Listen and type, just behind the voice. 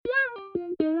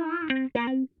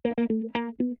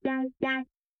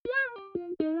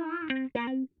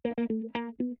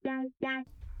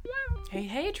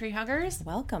Tree Huggers.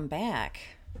 Welcome back.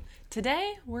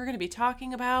 Today, we're going to be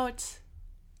talking about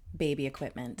Baby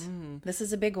equipment. This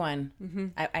is a big one.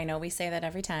 I know we say that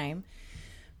every time,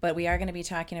 but we are going to be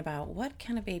talking about what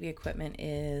kind of baby equipment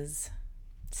is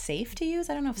safe to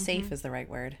use. I don't know if safe is the right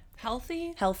word.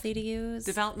 healthy, Healthy to use.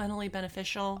 developmentally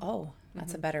beneficial. Oh,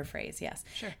 that's a better phrase, yes.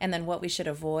 Sure. And then what we should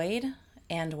avoid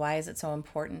and why is it so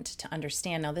important to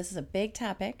understand. Now, this is a big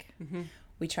topic.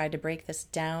 We tried to break this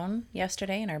down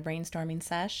yesterday in our brainstorming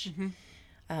sesh.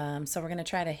 So we're going to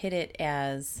try to hit it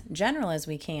as general as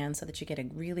we can so that you get a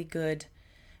really good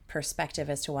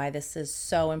perspective as to why this is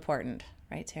so important.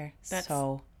 Right, Tara? That's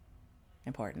so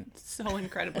important. So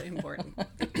incredibly important.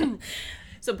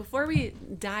 So before we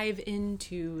dive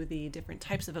into the different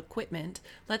types of equipment,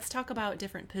 let's talk about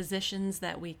different positions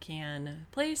that we can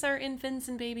place our infants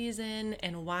and babies in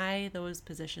and why those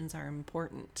positions are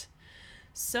important.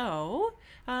 So,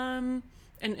 and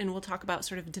we'll talk about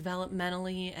sort of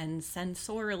developmentally and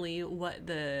sensorily what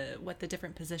the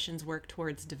different positions work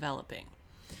towards developing.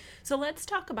 So let's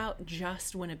talk about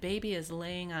just when a baby is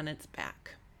laying on its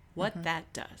back, what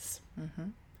that does.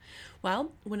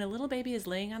 Well, when a little baby is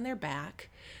laying on their back,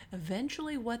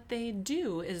 eventually what they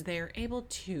do is they're able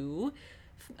to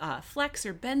flex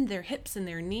or bend their hips and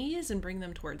their knees and bring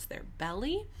them towards their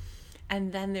belly.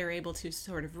 And then they're able to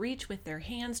sort of reach with their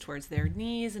hands towards their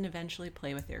knees and eventually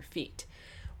play with their feet.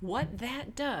 What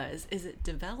that does is it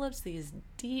develops these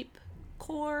deep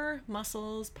core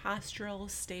muscles, postural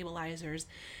stabilizers,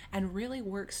 and really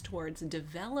works towards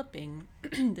developing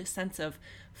this sense of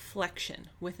flexion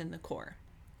within the core.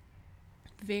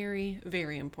 Very,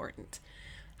 very important.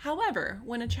 However,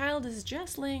 when a child is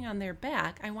just laying on their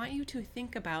back, I want you to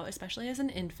think about, especially as an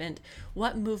infant,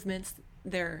 what movements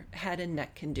their head and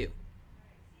neck can do.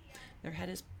 Their head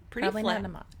is pretty Probably flat.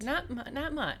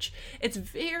 Not much. It's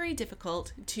very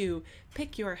difficult to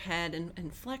pick your head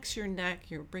and flex your neck,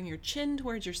 bring your chin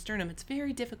towards your sternum. It's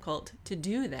very difficult to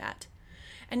do that.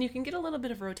 And you can get a little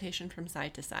bit of rotation from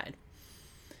side to side.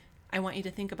 I want you to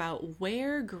think about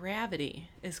where gravity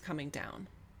is coming down.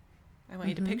 I want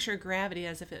you to picture gravity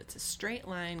as if it's a straight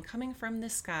line coming from the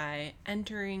sky,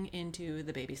 entering into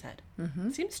the baby's head.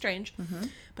 Seems strange,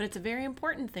 but it's a very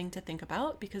important thing to think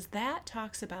about because that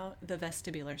talks about the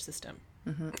vestibular system.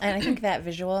 And I think that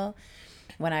visual,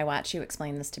 when I watch you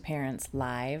explain this to parents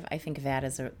live, I think that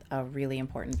is a really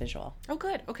important visual. Oh,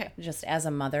 good. Okay. Just as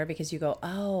a mother, because you go,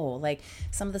 oh, like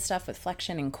some of the stuff with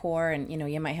flexion and core, and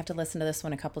you might have to listen to this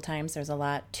one a couple times. There's a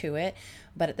lot to it.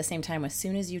 But at the same time, as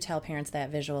soon as you tell parents that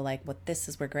visual, like what this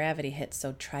is where gravity hits,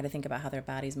 so try to think about how their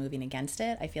body's moving against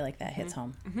it, I feel like that hits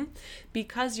home.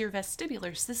 Because your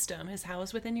vestibular system is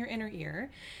housed within your inner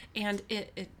ear, and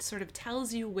it sort of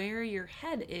tells you where your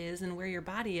head is and where your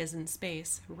body is in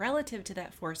space relative to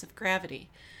that force of gravity.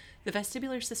 The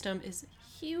vestibular system is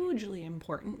hugely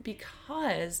important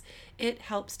because it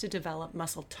helps to develop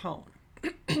muscle tone.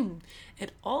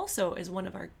 It also is one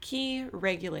of our key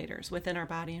regulators within our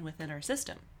body and within our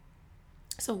system.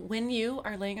 So when you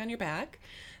are laying on your back,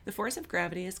 the force of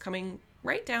gravity is coming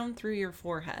right down through your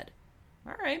forehead.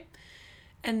 All right.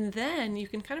 And then you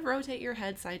can kind of rotate your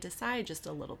head side to side just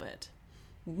a little bit.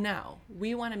 Now,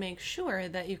 we want to make sure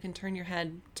that you can turn your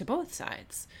head to both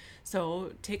sides.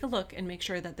 So take a look and make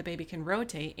sure that the baby can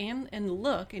rotate and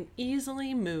look and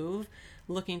easily move,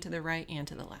 looking to the right and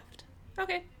to the left.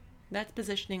 Okay, that's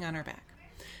positioning on our back.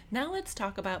 Now let's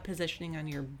talk about positioning on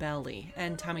your belly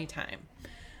and tummy time.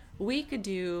 We could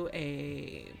do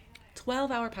a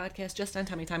 12-hour podcast just on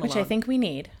tummy time alone. Which I think we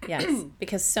need, yes,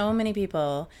 because so many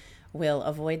people will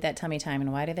avoid that tummy time.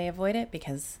 And why do they avoid it?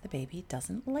 Because the baby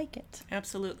doesn't like it.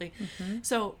 Absolutely.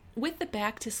 So with the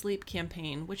Back to Sleep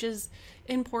campaign, which is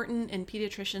important and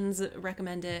pediatricians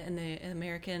recommend it and the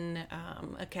American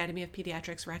Academy of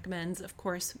Pediatrics recommends, of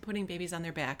course, putting babies on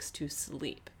their backs to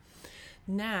sleep.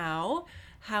 Now,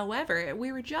 however,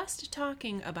 we were just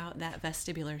talking about that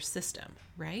vestibular system,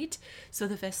 right? So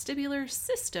the vestibular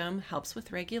system helps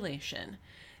with regulation.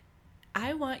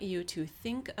 I want you to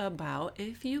think about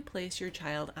if you place your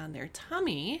child on their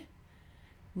tummy,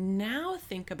 now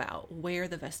think about where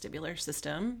the vestibular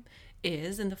system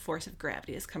is and the force of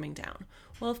gravity is coming down.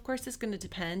 Well, of course, it's going to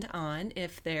depend on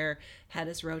if their head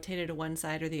is rotated to one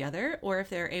side or the other, or if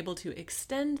they're able to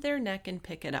extend their neck and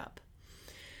pick it up.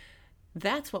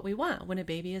 That's what we want when a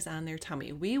baby is on their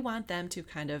tummy. We want them to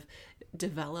kind of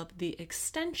develop the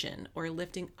extension or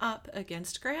lifting up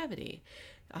against gravity.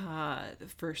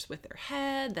 First with their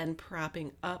head, then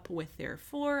propping up with their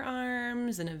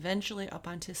forearms, and eventually up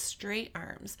onto straight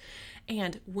arms.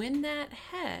 And when that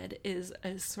head is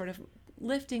sort of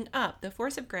lifting up, the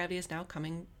force of gravity is now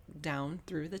coming down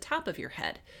through the top of your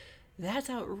head. That's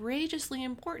outrageously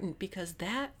important because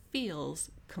that feels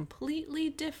completely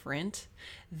different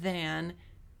than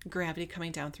gravity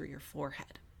coming down through your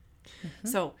forehead.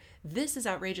 So this is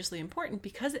outrageously important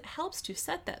because it helps to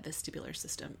set that vestibular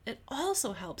system. It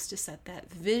also helps to set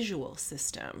that visual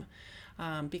system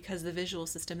because the visual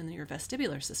system and your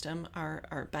vestibular system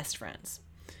are best friends.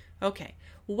 Okay,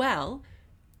 well,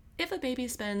 if a baby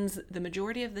spends the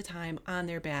majority of the time on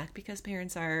their back because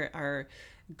parents are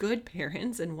good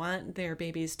parents and want their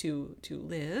babies to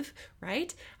live,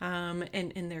 right?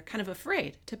 And they're kind of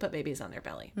afraid to put babies on their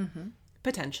belly.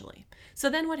 Potentially.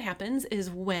 So then what happens is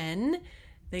when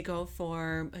they go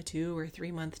for a 2 or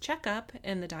 3 month checkup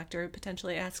and the doctor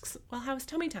potentially asks, well, how's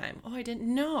tummy time? Oh, I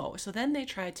didn't know. So then they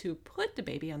try to put the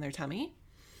baby on their tummy.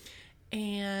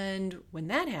 And when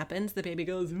that happens, the baby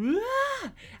goes,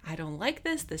 ah, I don't like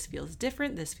this. This feels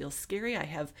different. This feels scary. I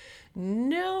have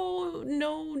no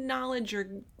knowledge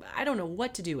or I don't know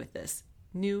what to do with this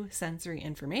new sensory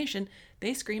information.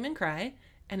 They scream and cry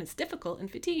and it's difficult and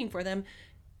fatiguing for them.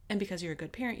 And because you're a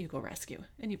good parent, you go rescue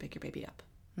and you pick your baby up.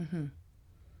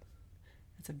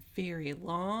 It's a very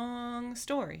long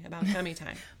story about tummy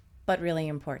time. But really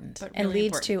important. And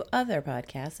leads to other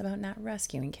podcasts about not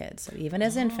rescuing kids. So even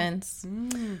as infants,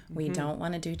 we don't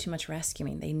want to do too much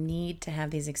rescuing. They need to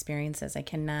have these experiences. I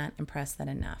cannot impress that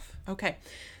enough. Okay.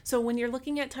 So when you're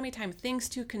looking at tummy time, things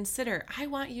to consider. I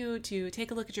want you to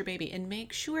take a look at your baby and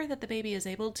make sure that the baby is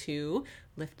able to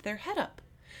lift their head up.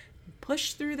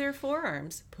 Push through their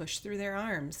forearms, push through their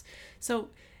arms. So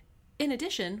in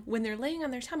addition, when they're laying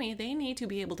on their tummy, they need to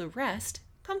be able to rest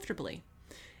comfortably.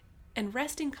 And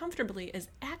resting comfortably is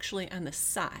actually on the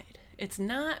side. It's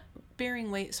not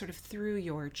bearing weight sort of through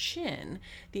your chin.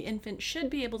 The infant should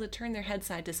be able to turn their head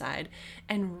side to side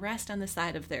and rest on the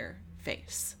side of their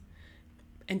face.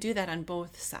 And do that on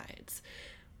both sides.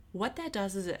 What that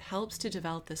does is it helps to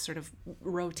develop this sort of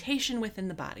rotation within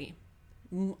the body.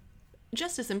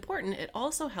 Just as important, it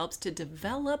also helps to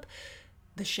develop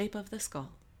the shape of the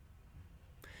skull.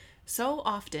 So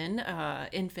often,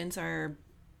 infants are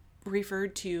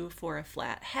referred to for a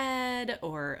flat head,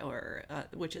 or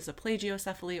which is a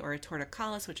plagiocephaly, or a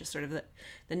torticollis, which is sort of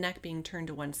the neck being turned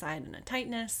to one side and a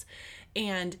tightness.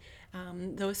 And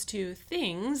those two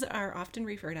things are often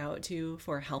referred out to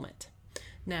for a helmet.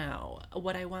 Now,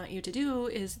 what I want you to do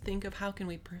is think of how can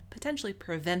we potentially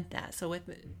prevent that. So with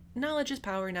knowledge is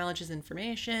power, knowledge is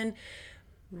information.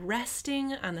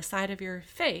 Resting on the side of your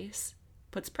face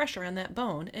puts pressure on that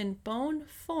bone, and bone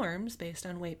forms based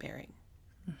on weight bearing.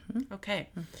 Okay.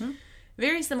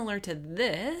 Very similar to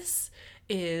this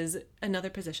is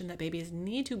another position that babies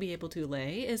need to be able to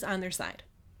lay is on their side.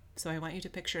 So I want you to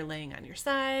picture laying on your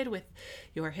side with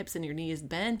your hips and your knees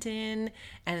bent in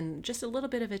and just a little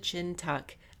bit of a chin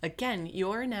tuck. Again,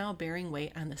 you're now bearing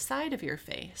weight on the side of your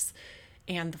face,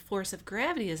 and the force of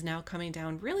gravity is now coming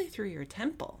down really through your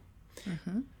temple.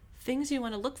 Things you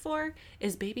want to look for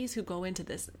is babies who go into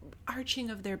this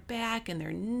arching of their back and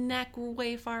their neck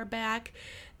way far back.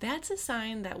 That's a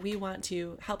sign that we want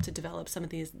to help to develop some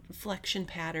of these flexion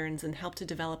patterns and help to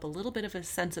develop a little bit of a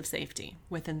sense of safety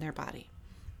within their body.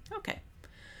 Okay,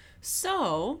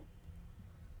 so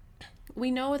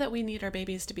we know that we need our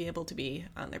babies to be able to be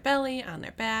on their belly, on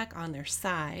their back, on their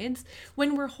sides.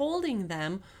 When we're holding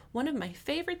them, one of my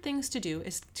favorite things to do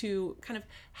is to kind of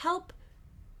help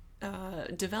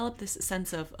develop this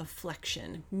sense of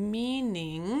flexion,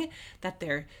 meaning that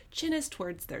their chin is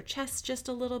towards their chest just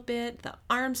a little bit, the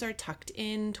arms are tucked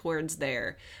in towards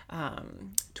their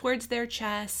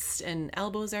chest, and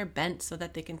elbows are bent so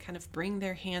that they can kind of bring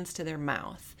their hands to their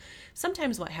mouth.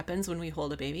 Sometimes what happens when we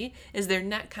hold a baby is their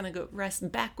neck kind of rests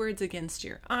backwards against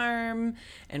your arm,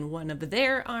 and one of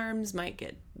their arms might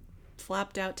get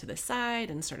flopped out to the side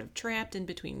and sort of trapped in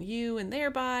between you and their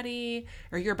body,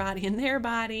 or your body and their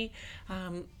body.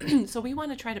 So we want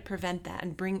to try to prevent that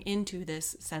and bring into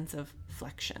this sense of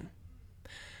flexion.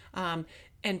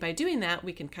 And by doing that,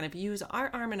 we can kind of use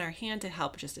our arm and our hand to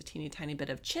help just a teeny tiny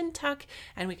bit of chin tuck.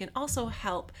 And we can also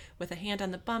help with a hand on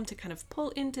the bum to kind of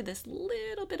pull into this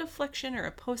little bit of flexion or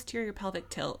a posterior pelvic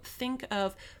tilt. Think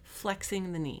of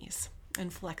flexing the knees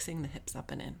and flexing the hips up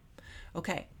and in.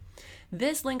 Okay.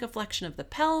 This link of flexion of the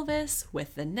pelvis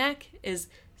with the neck is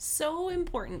so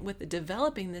important with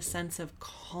developing this sense of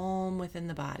calm within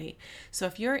the body. So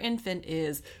if your infant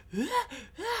is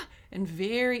and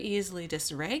very easily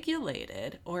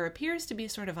dysregulated or appears to be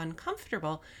sort of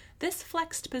uncomfortable, this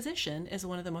flexed position is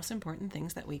one of the most important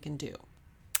things that we can do.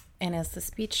 And as the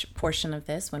speech portion of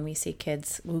this, when we see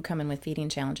kids who come in with feeding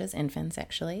challenges, infants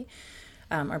actually,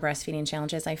 or breastfeeding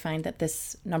challenges, I find that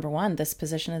this, number one, this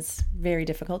position is very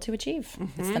difficult to achieve.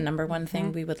 It's the number one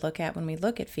thing we would look at when we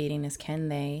look at feeding is, can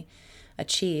they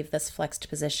achieve this flexed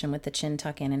position with the chin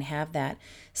tuck in and have that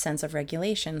sense of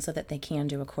regulation so that they can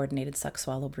do a coordinated suck,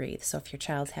 swallow, breathe. So if your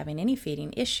child's having any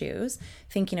feeding issues,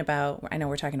 thinking about, I know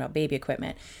we're talking about baby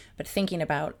equipment, but thinking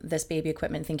about this baby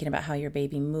equipment, thinking about how your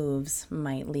baby moves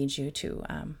might lead you to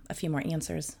a few more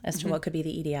answers as to what could be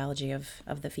the etiology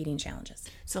of the feeding challenges.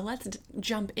 So let's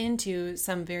jump into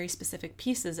some very specific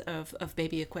pieces of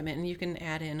baby equipment, and you can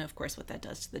add in, of course, what that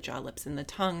does to the jaw, lips, and the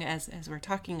tongue as we're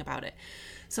talking about it.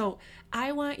 So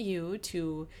I want you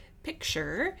to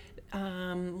picture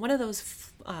one of those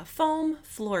foam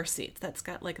floor seats that's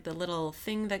got like the little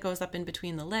thing that goes up in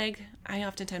between the leg. I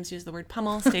oftentimes use the word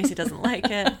pummel. Stacy doesn't like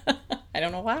it. I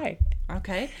don't know why.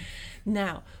 Okay.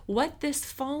 Now, what this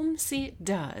foam seat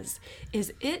does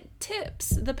is it tips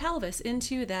the pelvis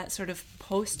into that sort of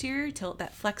posterior tilt,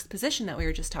 that flexed position that we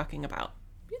were just talking about.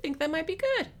 You think that might be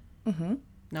good? Mm-hmm.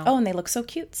 No. Oh, and they look so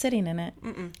cute sitting in it.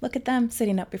 Look at them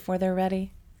sitting up before they're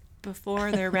ready.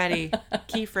 Before they're ready.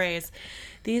 Key phrase.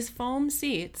 These foam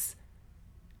seats,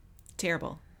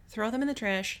 terrible. Throw them in the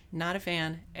trash. Not a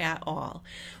fan at all.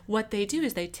 What they do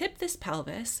is they tip this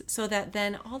pelvis so that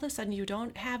then all of a sudden you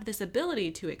don't have this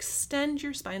ability to extend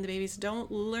your spine. The babies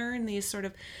don't learn these sort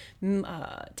of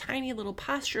tiny little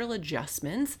postural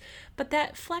adjustments, but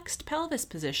that flexed pelvis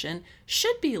position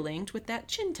should be linked with that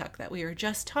chin tuck that we were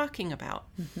just talking about.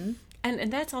 Mm-hmm.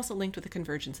 And that's also linked with the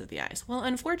convergence of the eyes. Well,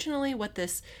 unfortunately, what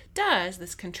this does,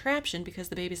 this contraption, because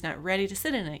the baby's not ready to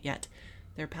sit in it yet,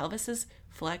 their pelvis is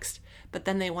flexed, but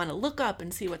then they want to look up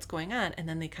and see what's going on, and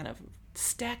then they kind of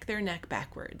stack their neck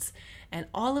backwards. And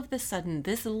all of a sudden,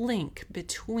 this link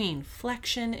between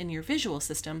flexion and your visual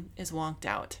system is wonked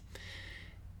out.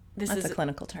 That's a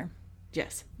clinical term.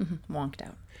 Yes. Mm-hmm. Wonked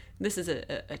out. This is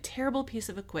a terrible piece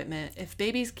of equipment. If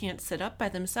babies can't sit up by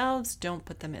themselves, don't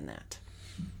put them in that.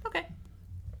 Okay.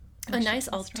 A nice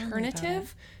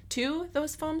alternative to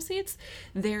those foam seats,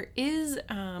 there is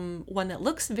one that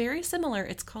looks very similar.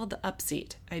 It's called the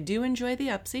UpSeat. I do enjoy the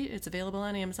UpSeat. It's available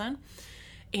on Amazon.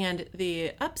 And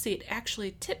the UpSeat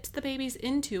actually tips the babies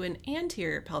into an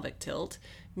anterior pelvic tilt,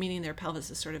 meaning their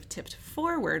pelvis is sort of tipped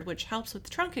forward, which helps with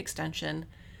trunk extension.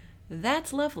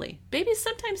 That's lovely. Babies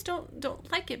sometimes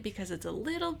don't like it because it's a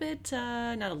little bit,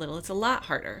 not a little, it's a lot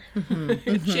harder.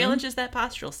 It challenges that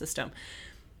postural system.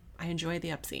 I enjoy the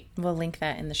UpSeat. We'll link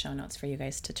that in the show notes for you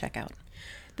guys to check out.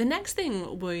 The next thing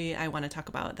I want to talk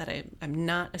about that I'm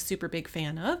not a super big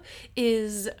fan of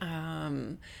is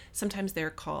sometimes they're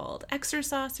called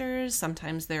exercisers.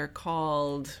 Sometimes they're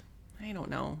called, I don't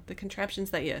know, the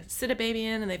contraptions that you sit a baby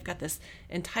in, and they've got this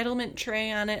entitlement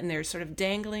tray on it, and they're sort of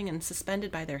dangling and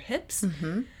suspended by their hips.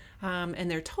 Mm-hmm. And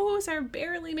their toes are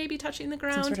barely maybe touching the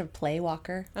ground. Some sort of play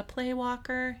walker. A play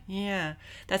walker. Yeah.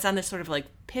 That's on this sort of like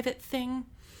pivot thing.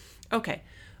 Okay.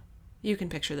 You can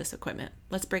picture this equipment.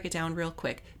 Let's break it down real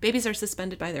quick. Babies are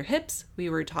suspended by their hips. We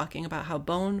were talking about how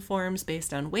bone forms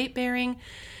based on weight bearing.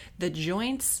 The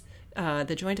joints,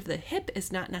 the joint of the hip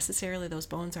is not necessarily, those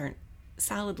bones aren't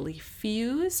solidly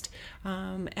fused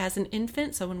as an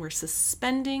infant. So when we're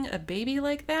suspending a baby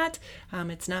like that,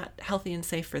 it's not healthy and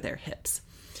safe for their hips.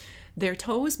 Their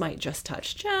toes might just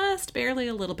touch just barely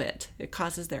a little bit. It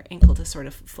causes their ankle to sort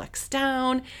of flex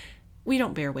down. We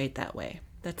don't bear weight that way.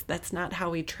 That's not how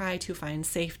we try to find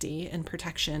safety and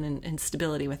protection and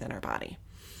stability within our body.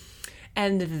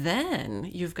 And then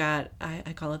you've got,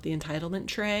 I call it the entitlement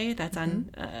tray. That's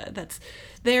on, that's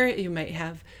there. You might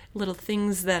have little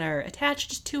things that are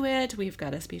attached to it. We've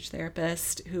got a speech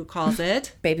therapist who calls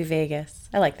it Baby Vegas.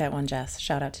 I like that one, Jess.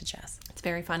 Shout out to Jess. It's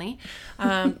very funny.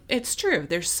 It's true.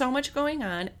 There's so much going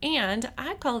on. And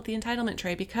I call it the entitlement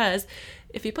tray because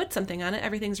if you put something on it,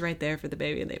 everything's right there for the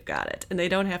baby and they've got it. And they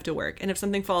don't have to work. And if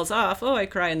something falls off, oh, I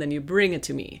cry, and then you bring it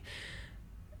to me.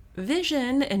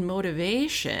 Vision and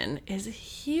motivation is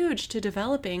huge to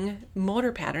developing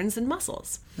motor patterns and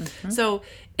muscles. Mm-hmm. So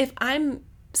if I'm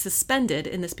suspended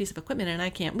in this piece of equipment and I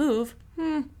can't move,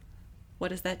 what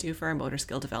does that do for our motor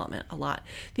skill development? A lot.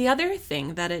 The other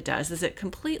thing that it does is it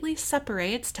completely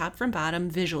separates top from bottom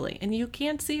visually, and you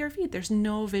can't see your feet. There's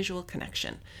no visual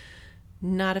connection.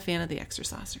 Not a fan of the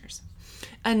exercisers.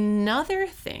 Another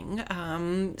thing,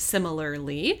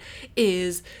 similarly,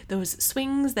 is those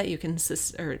swings that you can,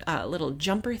 little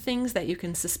jumper things that you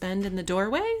can suspend in the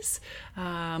doorways.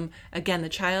 Again, the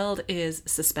child is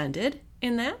suspended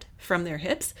in that from their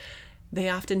hips.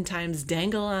 They oftentimes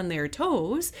dangle on their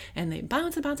toes and they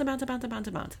bounce and bounce and bounce and bounce and bounce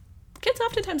and bounce. Kids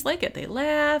oftentimes like it. They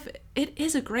laugh. It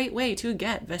is a great way to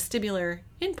get vestibular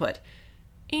input.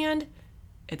 And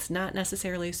It's not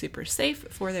necessarily super safe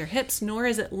for their hips, nor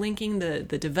is it linking the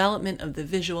development of the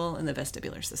visual and the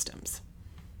vestibular systems.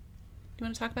 Do you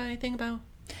want to talk about anything about?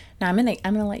 No, I'm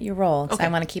gonna let you roll. Okay. I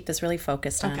want to keep this really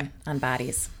focused on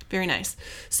bodies. Very nice.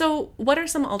 So what are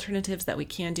some alternatives that we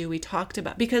can do? We talked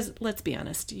about, because let's be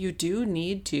honest, you do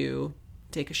need to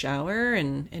take a shower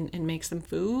and make some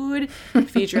food,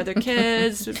 feed your other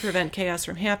kids, prevent chaos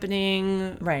from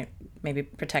happening. Right. Maybe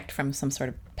protect from some sort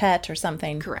of pet or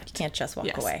something. Correct. You can't just walk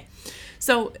Yes. away.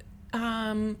 So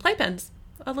playpens,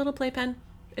 a little playpen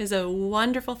is a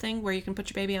wonderful thing where you can put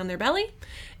your baby on their belly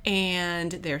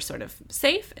and they're sort of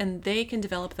safe and they can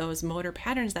develop those motor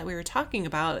patterns that we were talking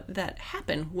about that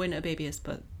happen when a baby is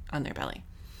put on their belly.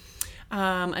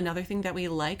 Another thing that we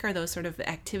like are those sort of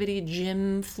activity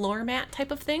gym floor mat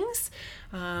type of things.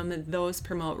 Those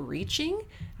promote reaching,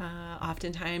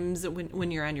 oftentimes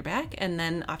when you're on your back, and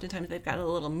then oftentimes they've got a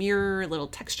little mirror, a little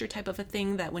texture type of a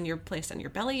thing that when you're placed on your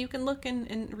belly, you can look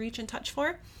and reach and touch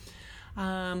for.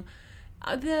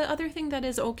 The other thing that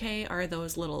is okay are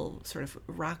those little sort of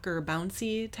rocker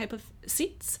bouncy type of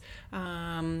seats.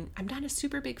 I'm not a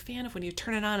super big fan of when you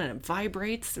turn it on and it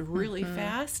vibrates really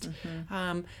fast.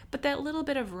 But that little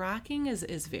bit of rocking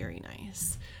is very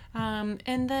nice.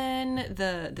 And then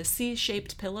the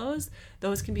C-shaped pillows,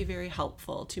 those can be very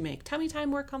helpful to make tummy time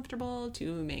more comfortable,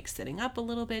 to make sitting up a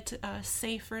little bit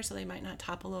safer so they might not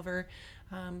topple over.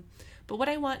 But what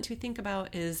I want to think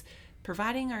about is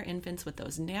providing our infants with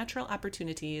those natural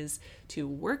opportunities to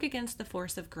work against the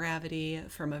force of gravity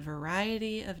from a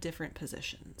variety of different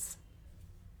positions.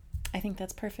 I think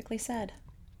that's perfectly said.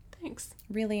 Thanks.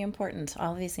 Really important.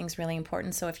 All of these things really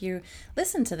important. So if you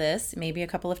listen to this maybe a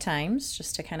couple of times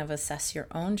just to kind of assess your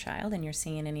own child and you're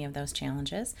seeing any of those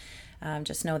challenges,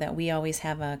 just know that we always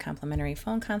have a complimentary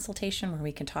phone consultation where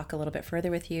we can talk a little bit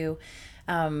further with you.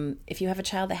 If you have a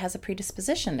child that has a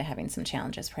predisposition to having some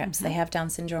challenges, perhaps they have Down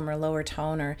syndrome or lower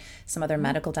tone or some other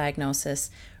medical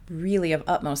diagnosis, really of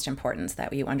utmost importance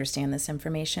that you understand this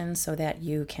information so that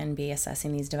you can be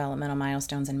assessing these developmental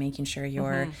milestones and making sure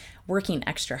you're working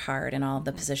extra hard in all of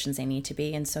the positions they need to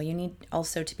be. And so you need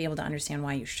also to be able to understand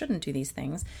why you shouldn't do these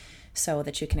things so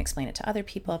that you can explain it to other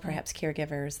people, perhaps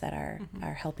caregivers that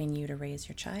are helping you to raise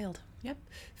your child. Yep.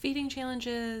 Feeding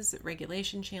challenges,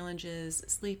 regulation challenges,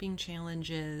 sleeping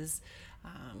challenges.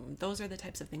 Those are the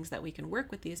types of things that we can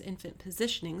work with these infant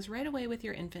positionings right away with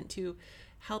your infant to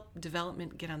help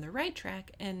development get on the right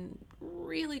track and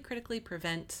really critically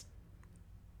prevent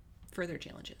further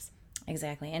challenges.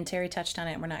 Exactly. And Terry touched on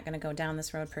it. We're not going to go down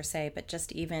this road per se, but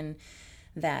just even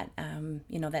that,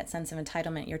 that sense of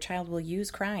entitlement. Your child will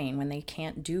use crying when they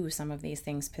can't do some of these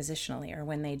things positionally or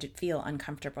when they feel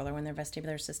uncomfortable or when their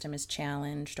vestibular system is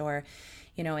challenged or,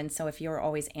 and so if you're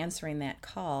always answering that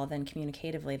call, then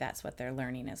communicatively that's what they're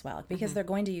learning as well because they're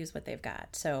going to use what they've got.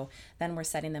 So then we're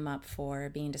setting them up for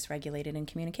being dysregulated in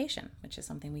communication, which is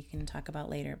something we can talk about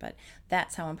later. But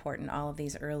that's how important all of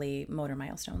these early motor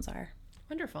milestones are.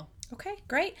 Wonderful. Okay,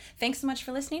 great. Thanks so much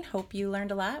for listening. Hope you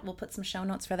learned a lot. We'll put some show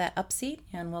notes for that up seat,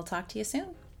 and we'll talk to you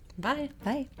soon. Bye.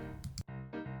 Bye.